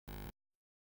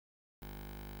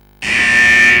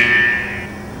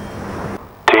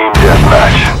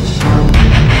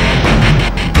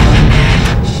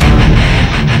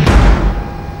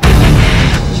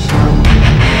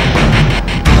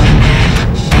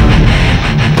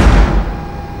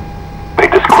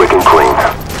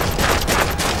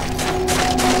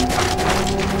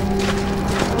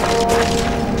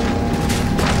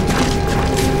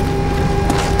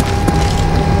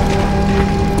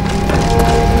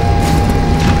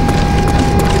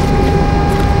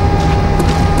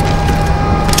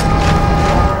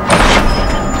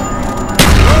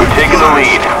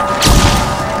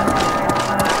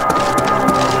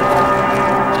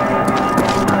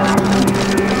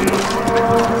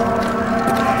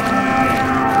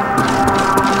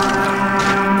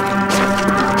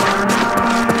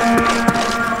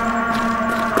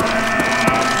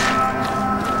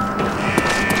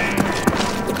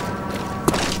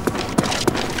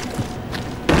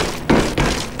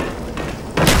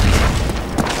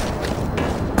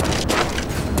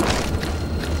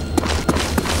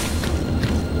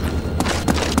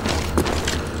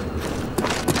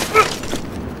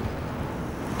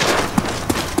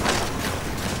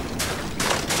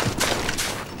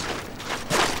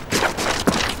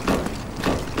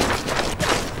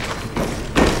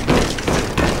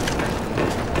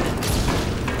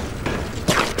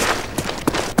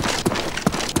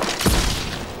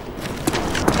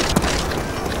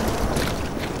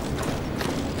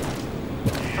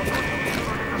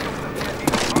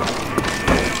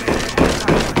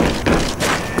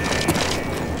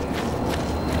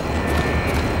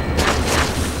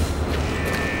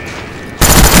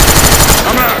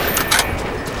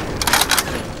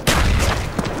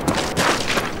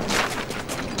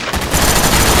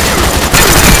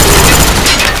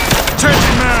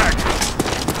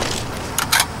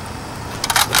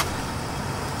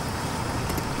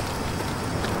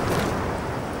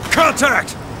Contact!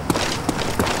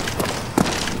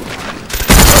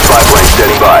 Spy plane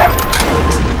standing by.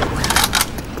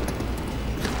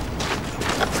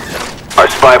 Our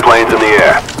spy plane's in the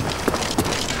air.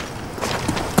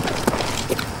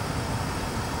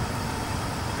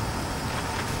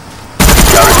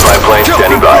 Counter spy plane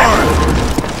standing by.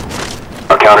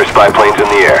 Our counter spy plane's in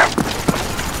the air.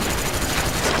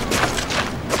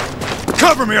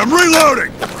 Cover me, I'm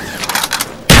reloading!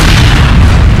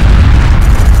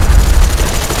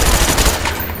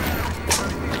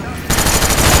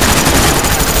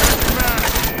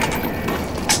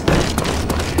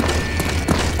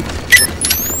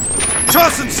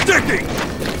 Tossing sticky!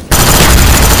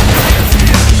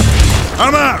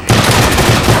 I'm out!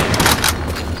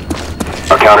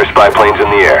 Our counter spy plane's in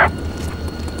the air.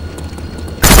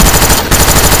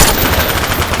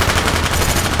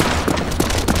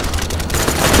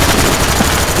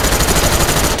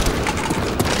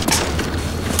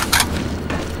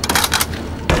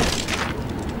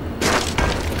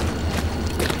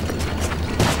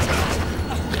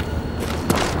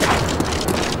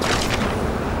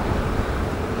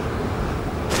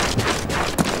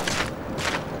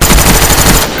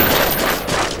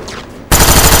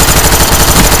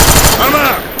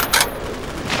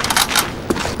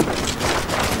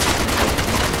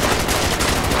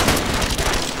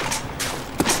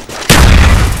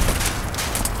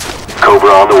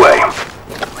 Cobra on the way.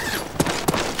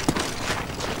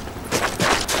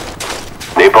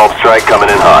 Napalm strike coming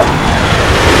in hot.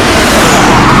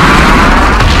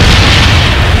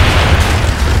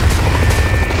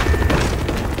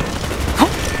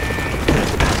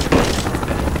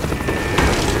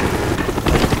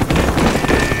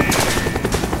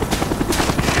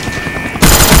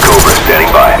 Cobra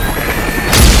standing by.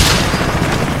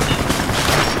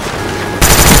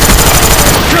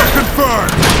 Kill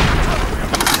confirmed!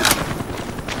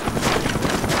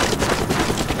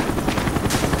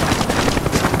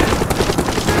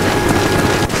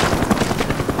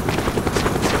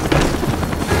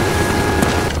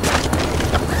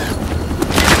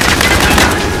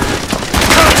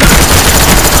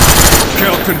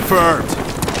 Confirmed.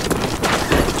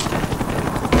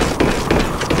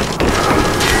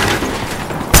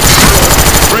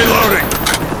 Reloading.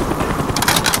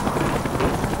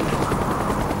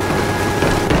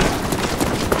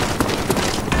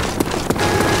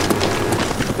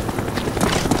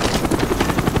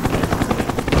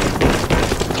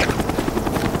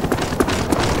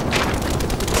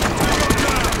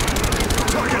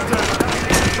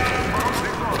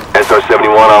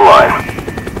 SR-71 online.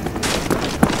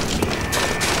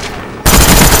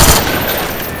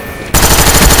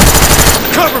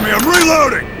 Cover me, I'm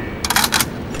reloading!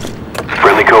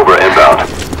 Friendly Cobra inbound.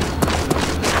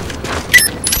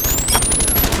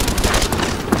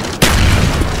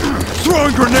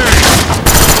 Throwing grenades!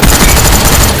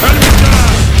 Enemy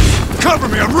down! Cover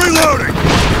me, I'm reloading!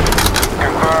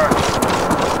 Confirmed.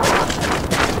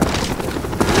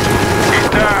 He's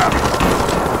down.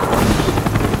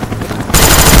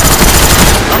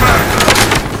 I'm out!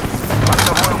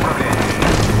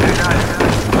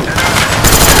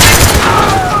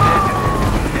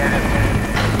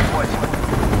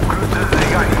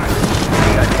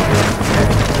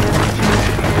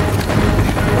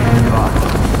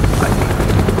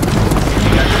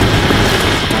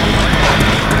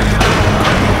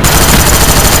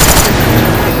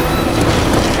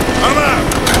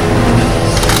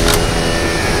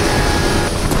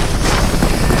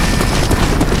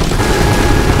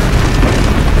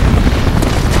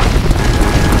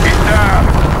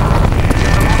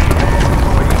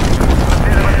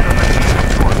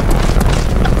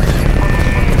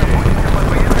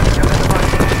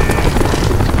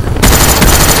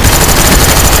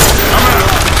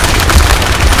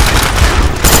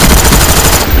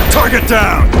 Target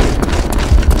down!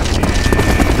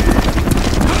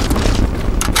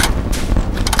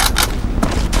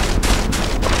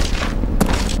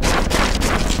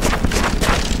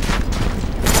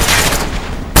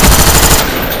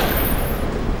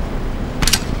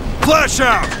 Flash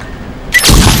out!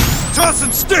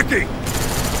 Tossing sticky!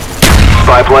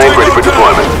 Spy plane ready for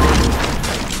deployment.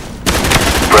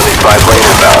 Friendly spy plane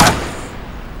inbound.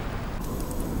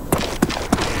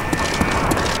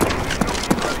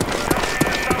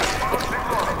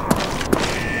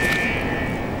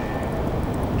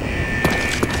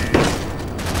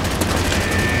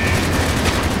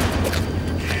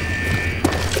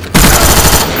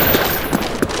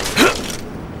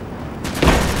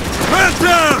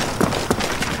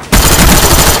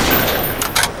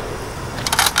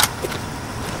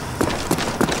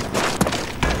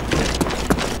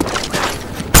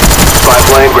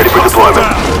 plane ready for deployment.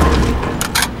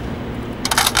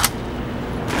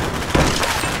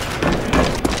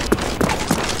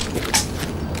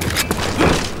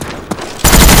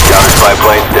 Counter spy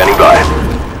plane standing by.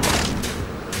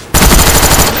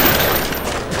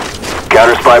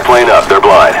 Counter spy plane up, they're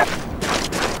blind.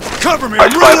 Cover me, Our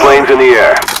I'm spy plane's in the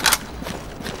air.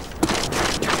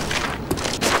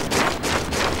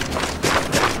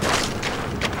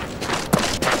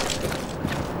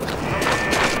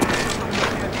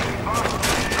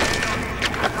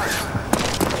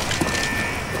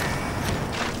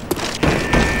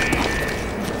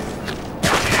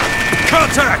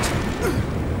 Contact!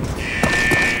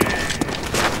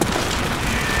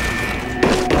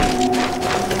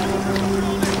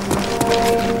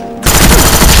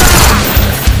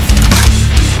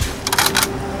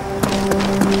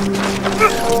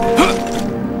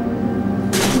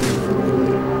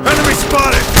 Enemy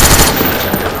spotted!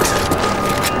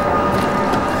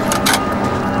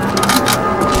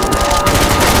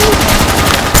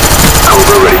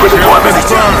 Cobra ready for deployment.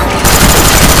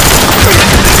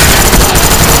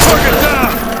 Target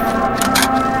down!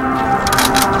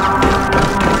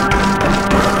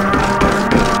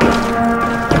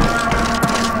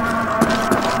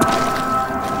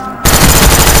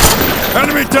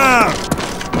 Enemy down!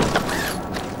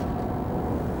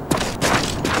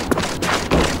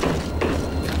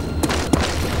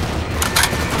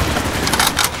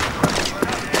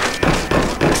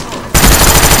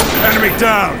 Enemy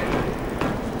down!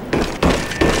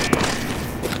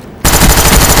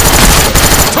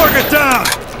 Target down!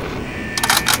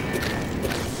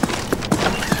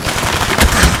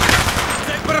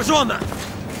 Цель поражена!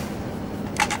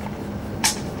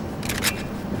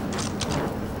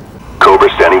 Cobra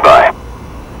standing by.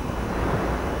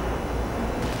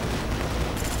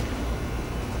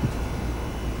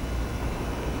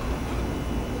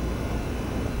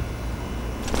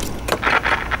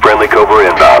 Friendly Cobra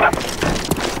inbound.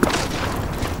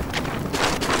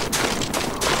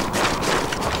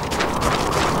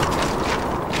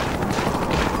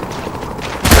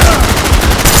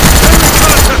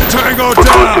 Tango We're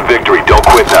close to down! victory, don't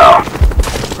quit now.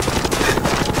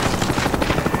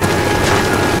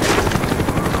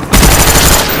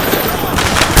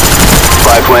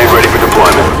 Spy plane ready for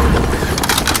deployment.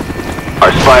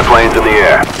 Our spy plane's in the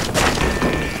air.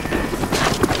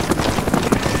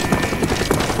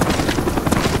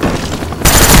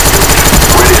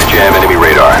 Ready to jam enemy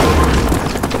radar.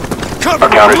 Cover Our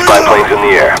me, counter spy reload! plane's in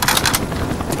the air.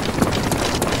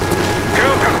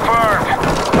 Kill confirmed!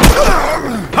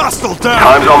 Hostile down!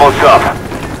 Time's almost up.